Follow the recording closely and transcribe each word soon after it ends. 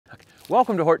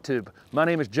Welcome to HortTube. My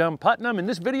name is Jim Putnam. In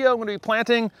this video, I'm going to be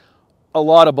planting a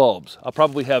lot of bulbs. I'll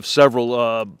probably have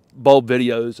several bulb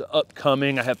videos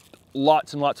upcoming. I have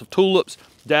lots and lots of tulips,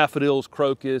 daffodils,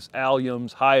 crocus,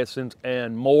 alliums, hyacinths,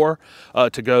 and more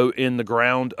to go in the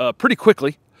ground pretty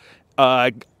quickly.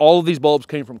 All of these bulbs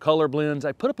came from color blends.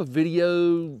 I put up a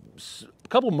video a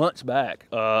couple months back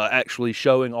actually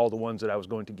showing all the ones that I was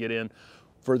going to get in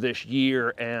for this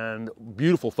year, and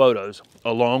beautiful photos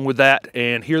along with that.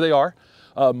 And here they are.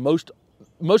 Most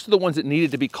of the ones that needed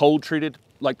to be cold treated,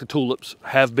 like the tulips,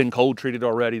 have been cold treated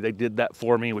already. They did that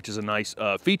for me, which is a nice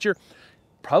feature.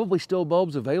 Probably still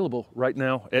bulbs available right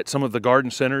now at some of the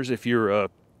garden centers if you're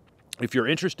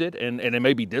interested, and they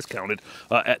may be discounted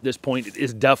at this point. It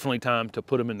is definitely time to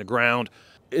put them in the ground.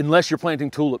 Unless you're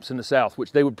planting tulips in the south,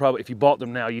 which they would probably, if you bought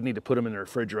them now, you'd need to put them in the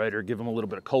refrigerator, give them a little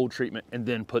bit of cold treatment, and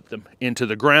then put them into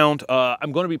the ground.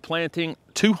 I'm going to be planting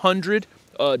 200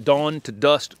 dawn to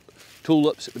dusk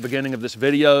tulips at the beginning of this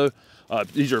video.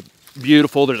 These are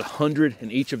beautiful. There's 100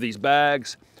 in each of these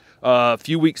bags. A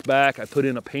few weeks back, I put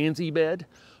in a pansy bed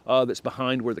that's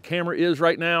behind where the camera is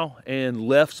right now, and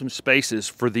left some spaces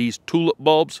for these tulip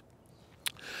bulbs.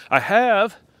 I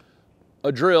have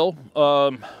a drill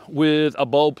with a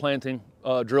bulb planting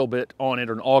drill bit on it,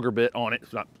 or an auger bit on it.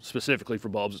 It's not specifically for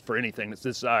bulbs, it's for anything that's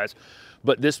this size.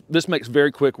 But this makes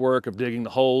very quick work of digging the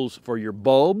holes for your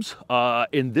bulbs.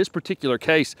 In this particular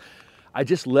case, I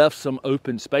just left some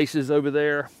open spaces over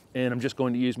there, and I'm just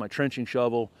going to use my trenching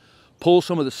shovel, pull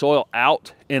some of the soil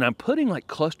out, and I'm putting like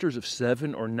clusters of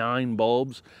 7 or 9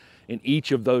 bulbs in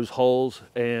each of those holes,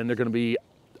 and they're going to be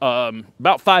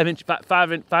about 5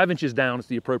 inches down is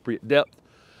the appropriate depth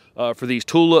for these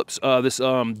tulips. This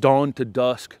dawn to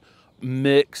dusk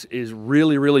mix is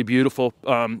really, really beautiful.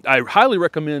 I highly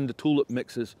recommend the tulip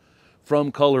mixes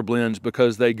from Color Blends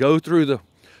because they go through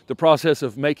the process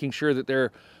of making sure that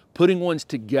they're putting ones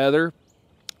together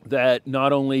that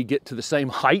not only get to the same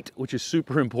height, which is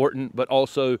super important, but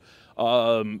also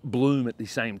bloom at the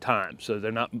same time. So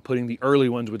they're not putting the early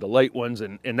ones with the late ones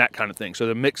and that kind of thing. So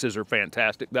the mixes are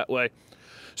fantastic that way.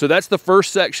 So that's the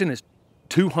first section, is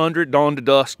 200 dawn to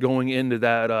dusk going into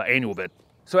that annual bed.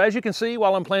 So as you can see,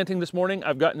 while I'm planting this morning,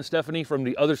 I've gotten Stephanie from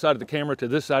the other side of the camera to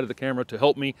this side of the camera to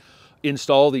help me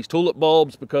install these tulip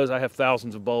bulbs because I have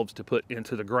thousands of bulbs to put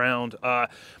into the ground.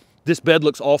 This bed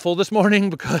looks awful this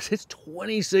morning because it's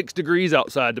 26 degrees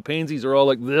outside. The pansies are all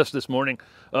like this morning.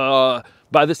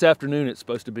 By this afternoon, it's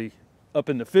supposed to be up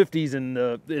in the 50s,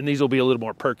 and these will be a little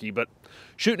more perky, but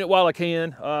shooting it while I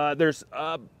can. There's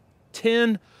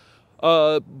 10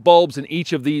 bulbs in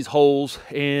each of these holes,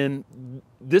 and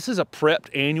this is a prepped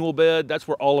annual bed. That's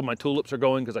where all of my tulips are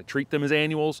going because I treat them as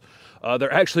annuals.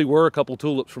 There actually were a couple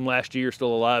tulips from last year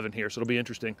still alive in here, so it'll be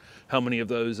interesting how many of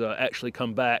those actually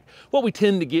come back. What we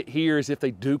tend to get here is if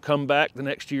they do come back the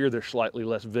next year, they're slightly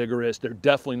less vigorous. They're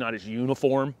definitely not as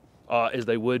uniform as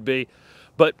they would be.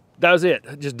 But that was it.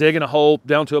 Just digging a hole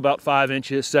down to about 5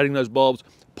 inches, setting those bulbs,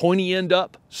 pointy end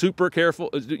up, super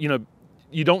careful. You know,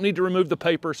 you don't need to remove the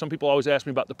paper. Some people always ask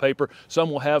me about the paper.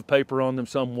 Some will have paper on them,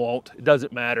 some won't. It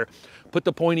doesn't matter. Put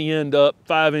the pointy end up,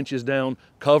 5 inches down,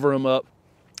 cover them up.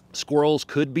 Squirrels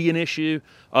could be an issue.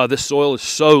 This soil is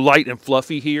so light and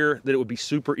fluffy here that it would be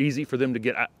super easy for them to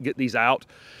get these out.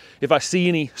 If I see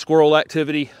any squirrel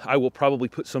activity, I will probably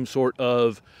put some sort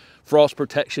of frost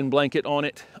protection blanket on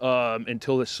it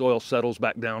until the soil settles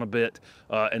back down a bit,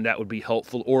 and that would be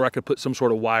helpful. Or I could put some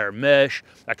sort of wire mesh.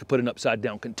 I could put an upside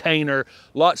down container.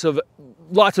 Lots of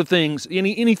things.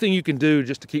 Anything you can do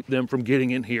just to keep them from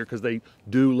getting in here because they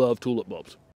do love tulip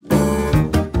bulbs.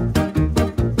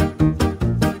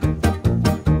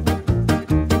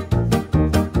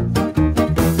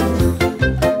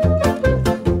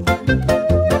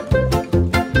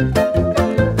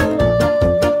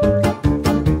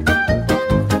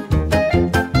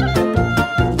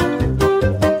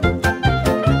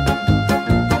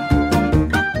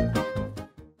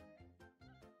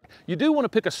 You do want to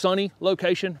pick a sunny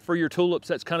location for your tulips.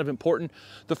 That's kind of important.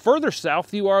 The further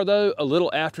south you are, though, a little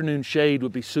afternoon shade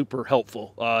would be super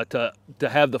helpful to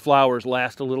have the flowers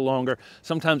last a little longer.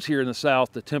 Sometimes here in the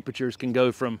south, the temperatures can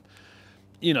go from,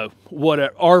 you know,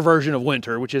 our version of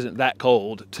winter, which isn't that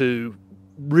cold, to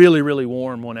really, really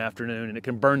warm one afternoon, and it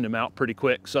can burn them out pretty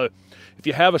quick. So if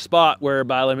you have a spot where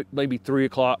by maybe 3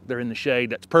 o'clock they're in the shade,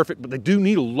 that's perfect, but they do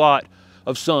need a lot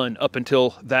of sun up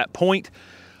until that point.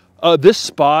 This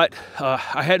spot,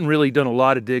 I hadn't really done a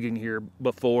lot of digging here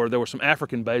before. There was some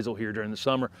African basil here during the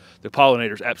summer. The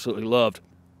pollinators absolutely loved.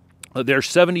 There's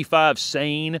 75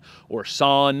 Seine or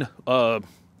San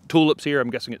tulips here. I'm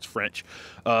guessing it's French.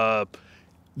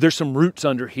 there's some roots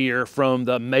under here from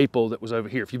the maple that was over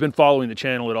here. If you've been following the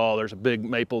channel at all, there's a big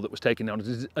maple that was taken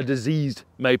down, a diseased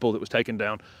maple that was taken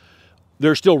down.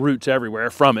 There's still roots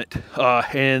everywhere from it,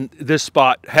 and this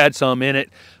spot had some in it.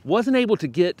 Wasn't able to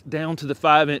get down to the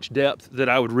 5-inch depth that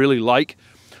I would really like.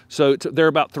 So they're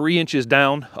about 3 inches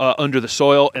down under the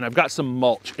soil, and I've got some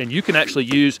mulch. And you can actually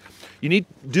use,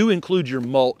 do include your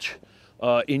mulch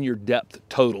in your depth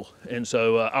total. And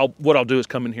so what I'll do is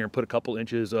come in here and put a couple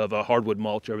inches of hardwood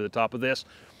mulch over the top of this,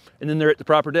 and then they're at the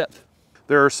proper depth.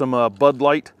 There are some Bud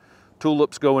Light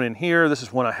tulips going in here. This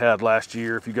is one I had last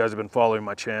year. If you guys have been following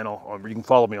my channel, or you can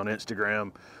follow me on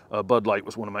Instagram. Bud Light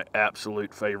was one of my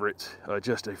absolute favorites.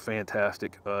 Just a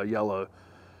fantastic yellow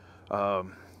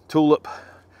tulip.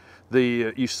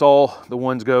 You saw the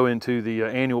ones go into the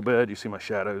annual bed. You see my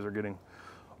shadows are getting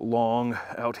long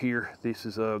out here. This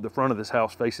is the front of this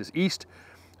house faces east,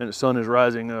 and the sun is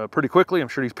rising pretty quickly. I'm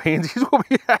sure these pansies will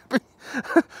be happy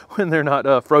when they're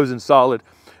not frozen solid.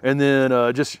 And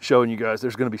then just showing you guys,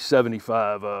 there's going to be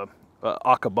 75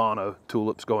 Acabano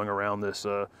tulips going around this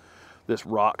this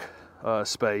rock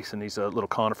space in these little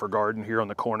conifer garden here on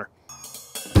the corner.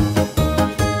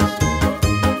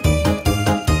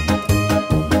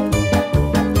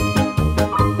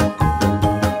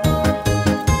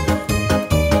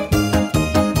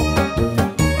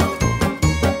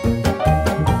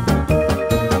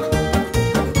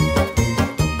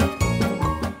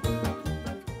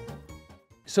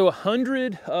 So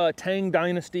 100 Tang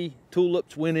Dynasty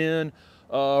tulips went in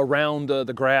around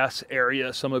the grass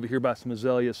area. Some over here by some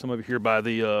azaleas, some over here by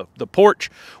the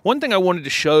porch. One thing I wanted to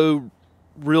show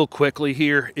real quickly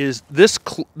here is this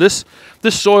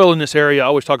soil in this area. I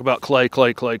always talk about clay,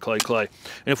 clay, clay, clay, clay.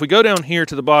 And if we go down here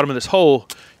to the bottom of this hole,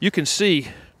 you can see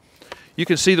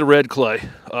the red clay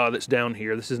that's down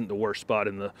here. This isn't the worst spot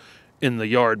in the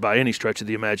yard by any stretch of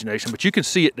the imagination, but you can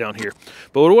see it down here.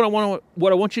 But what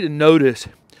I want you to notice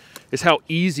is how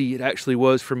easy it actually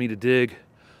was for me to dig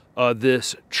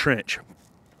this trench.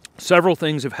 Several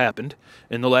things have happened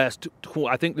in the last,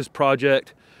 I think this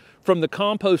project, from the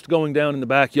compost going down in the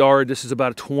backyard, this is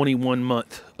about a 21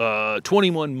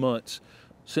 months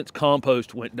since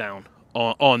compost went down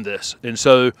on this. And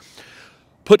so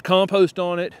put compost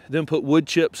on it, then put wood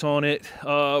chips on it,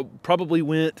 probably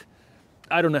went,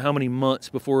 I don't know how many months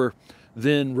before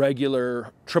then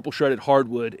regular triple shredded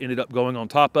hardwood ended up going on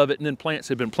top of it, and then plants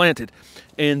had been planted.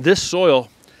 And this soil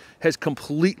has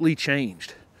completely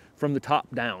changed from the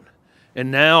top down. And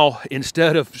now,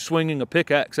 instead of swinging a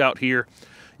pickaxe out here,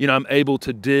 I'm able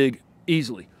to dig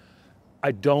easily.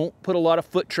 I don't put a lot of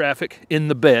foot traffic in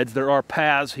the beds. There are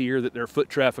paths here that there are foot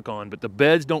traffic on, but the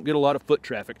beds don't get a lot of foot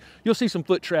traffic. You'll see some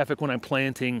foot traffic when I'm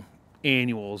planting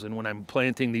annuals and when I'm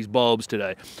planting these bulbs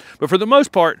today. But for the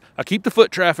most part, I keep the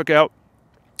foot traffic out,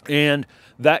 and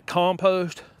that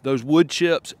compost, those wood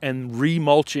chips, and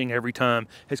remulching every time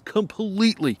has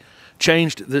completely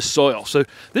changed this soil. So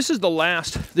this is the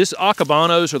last, this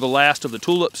Acabanos are the last of the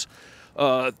tulips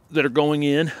that are going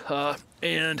in.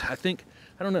 And I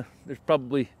don't know, there's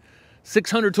probably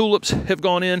 600 tulips have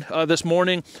gone in this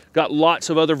morning. Got lots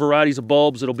of other varieties of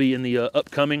bulbs that'll be in the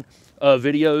upcoming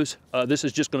videos. This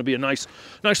is just going to be a nice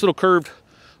little curved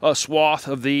swath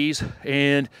of these.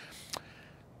 And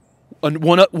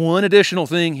one additional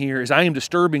thing here is I am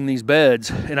disturbing these beds,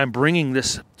 and I'm bringing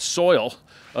this soil,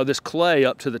 this clay,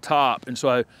 up to the top. And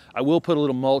so I will put a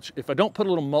little mulch. If I don't put a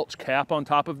little mulch cap on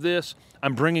top of this,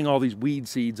 I'm bringing all these weed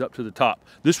seeds up to the top.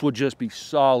 This would just be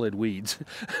solid weeds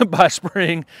by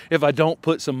spring if I don't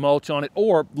put some mulch on it,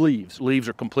 or leaves. Leaves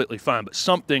are completely fine, but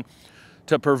something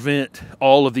to prevent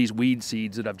all of these weed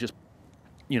seeds that I've just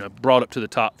brought up to the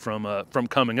top from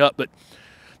coming up. But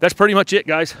that's pretty much it,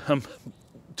 guys.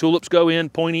 Tulips go in,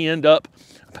 pointy end up,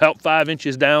 about 5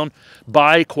 inches down.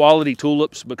 Buy quality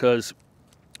tulips, because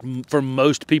for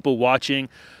most people watching,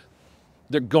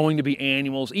 they're going to be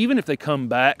annuals. Even if they come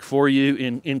back for you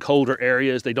in colder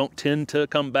areas, they don't tend to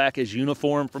come back as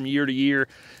uniform from year to year.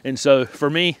 And so for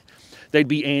me, they'd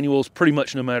be annuals pretty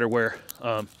much no matter where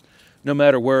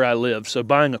I live. So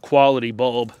buying a quality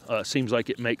bulb seems like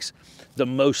it makes the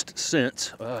most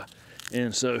sense.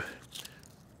 And so,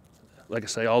 like I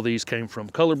say, all these came from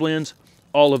color blends.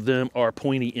 All of them are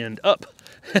pointy end up.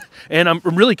 And I'm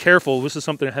really careful. This is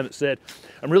something I haven't said.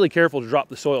 I'm really careful to drop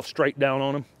the soil straight down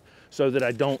on them, so that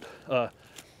I don't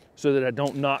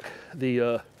knock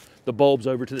the bulbs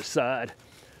over to the side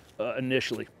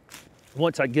initially.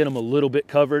 Once I get them a little bit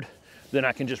covered, then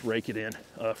I can just rake it in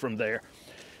from there.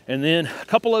 And then a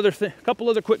couple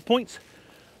other quick points.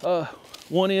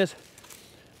 One is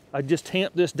I just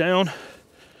tamp this down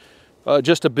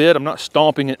just a bit. I'm not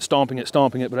stomping it,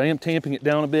 but I am tamping it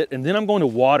down a bit. And then I'm going to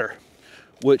water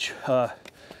which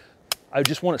I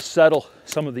just want to settle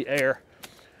some of the air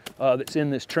that's in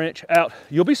this trench out.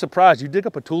 You'll be surprised, you dig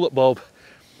up a tulip bulb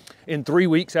in 3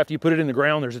 weeks after you put it in the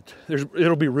ground,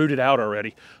 it'll be rooted out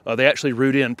already. They actually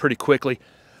root in pretty quickly.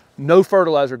 No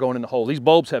fertilizer going in the hole. These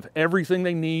bulbs have everything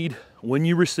they need when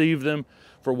you receive them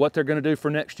for what they're going to do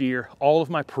for next year. All of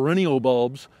my perennial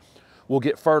bulbs will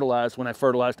get fertilized when I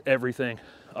fertilized everything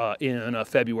in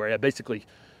February. I basically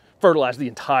fertilized the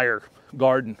entire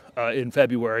garden in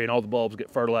February, and all the bulbs get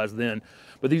fertilized then.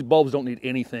 But these bulbs don't need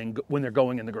anything when they're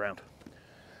going in the ground.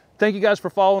 Thank you guys for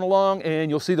following along, and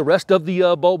you'll see the rest of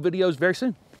the bulb videos very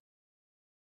soon.